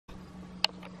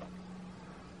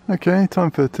Okay,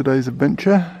 time for today's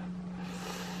adventure.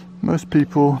 Most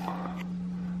people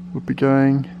would be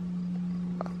going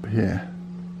up here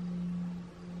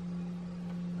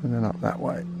and then up that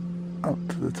way, up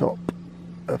to the top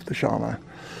of the Charmer,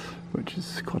 which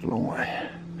is quite a long way.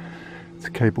 It's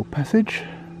a cable passage.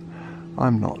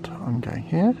 I'm not. I'm going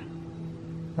here,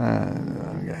 and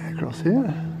I'm going across here,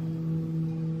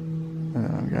 and then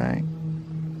I'm going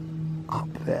up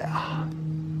there.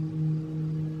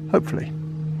 Hopefully.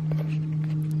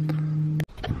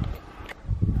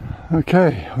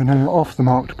 Okay, we're now off the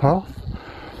marked path,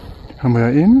 and we are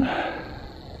in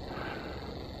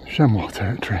chamois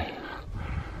territory.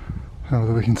 Now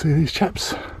whether we can see these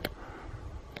chaps.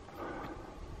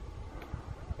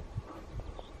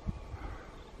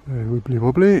 Very wibbly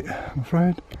wobbly, I'm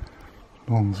afraid.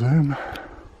 Long zoom.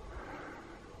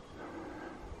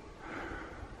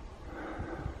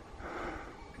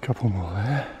 A couple more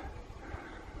there.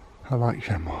 I like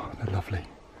chamois, they're lovely.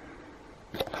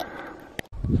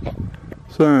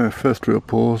 So, first real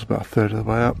pause, about a third of the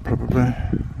way up probably.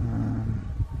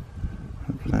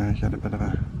 Hopefully I get a bit of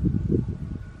a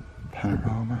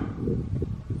panorama.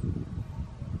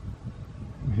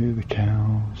 You hear the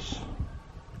cows.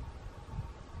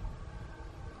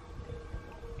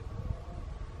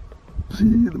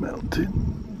 See the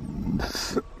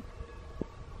mountains.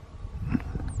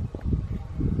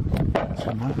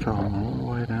 So my car all the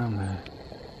way down there.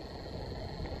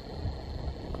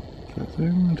 Get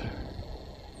zoomed.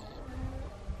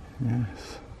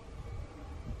 Yes.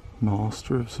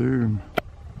 Master of zoom.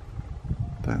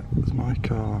 That was my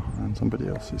car and somebody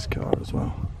else's car as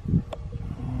well.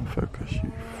 Oh, focus,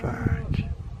 you fag.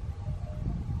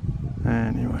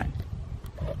 Anyway.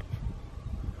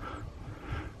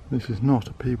 This is not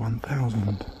a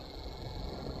P1000.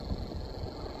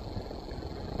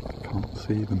 I can't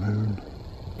see the moon.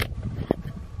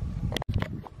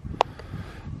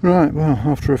 Right, well,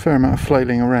 after a fair amount of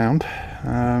flailing around,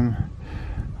 I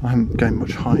haven't gained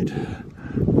much height.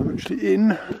 I'm actually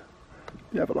in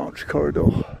the avalanche corridor.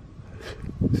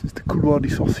 This is the Couloir de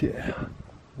Sorcieres,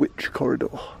 witch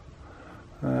corridor.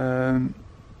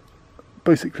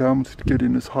 Basically I wanted to get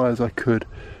in as high as I could,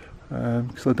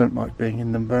 because I don't like being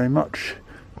in them very much.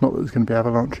 Not that there's going to be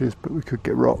avalanches, but we could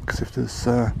get rocks if there's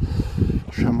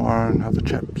chamois and other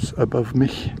chaps above me.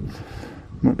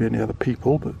 There might be any other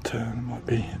people, but there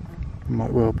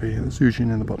might well be. There's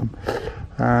Eugene in the bottom.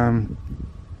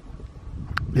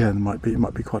 Yeah, it might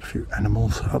be quite a few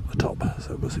animals up the top,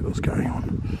 so we'll see what's going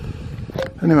on.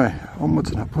 Anyway, onwards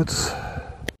and upwards.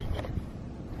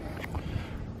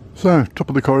 So, top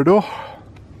of the corridor.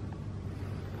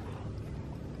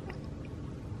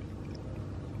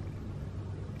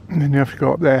 And then you have to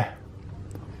go up there,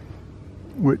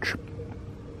 which,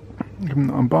 given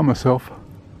that I'm by myself,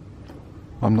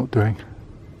 I'm not doing.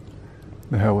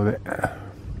 The hell with it.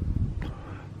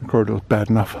 The corridor's bad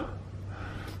enough.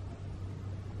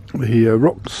 The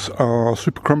rocks are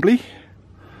super crumbly,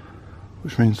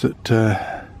 which means that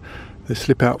they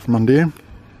slip out from under you,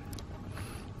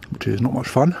 which is not much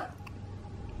fun.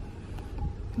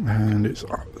 And it's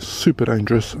super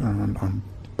dangerous, and I'm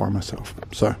by myself.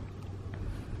 So,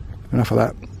 enough of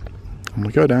that. I'm going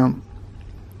to go down,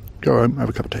 go home, have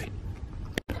a cup of tea.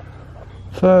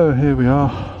 So here we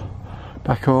are,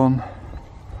 back on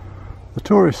the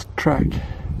tourist track.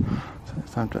 So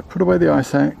it's time to put away the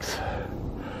ice axe,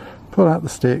 pull out the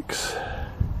sticks,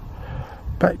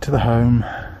 back to the home,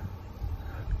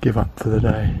 give up for the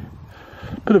day.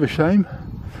 Bit of a shame.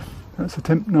 That's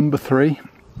attempt number 3,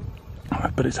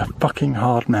 but it's a fucking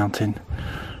hard mountain,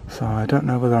 so I don't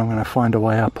know whether I'm going to find a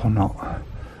way up or not.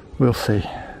 We'll see.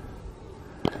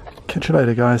 Catch you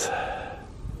later, guys.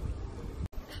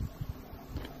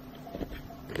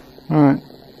 Alright.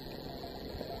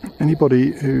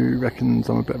 Anybody who reckons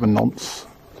I'm a bit of a nonce,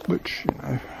 which, you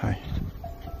know, hey,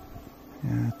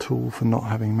 yeah, tool for not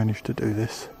having managed to do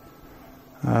this.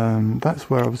 That's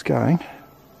where I was going.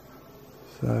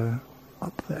 So,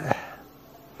 up there.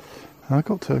 And I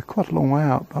got to quite a long way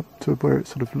up to where it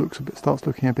sort of starts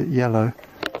looking a bit yellow.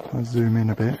 I'll zoom in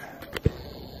a bit.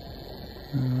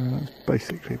 That's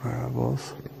basically where I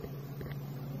was.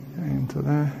 Getting into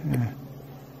there, yeah.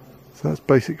 So that's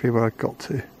basically where I got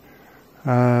to.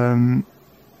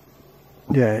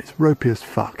 Yeah, it's ropey as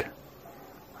fuck.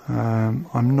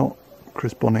 I'm not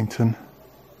Chris Bonington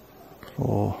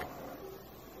or,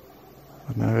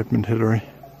 I don't know, Edmund Hillary.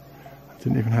 I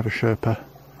didn't even have a Sherpa.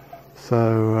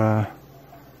 So,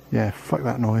 yeah, fuck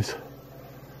that noise.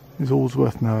 It's always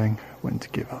worth knowing when to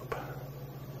give up.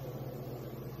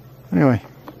 Anyway,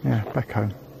 yeah, back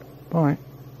home. Bye.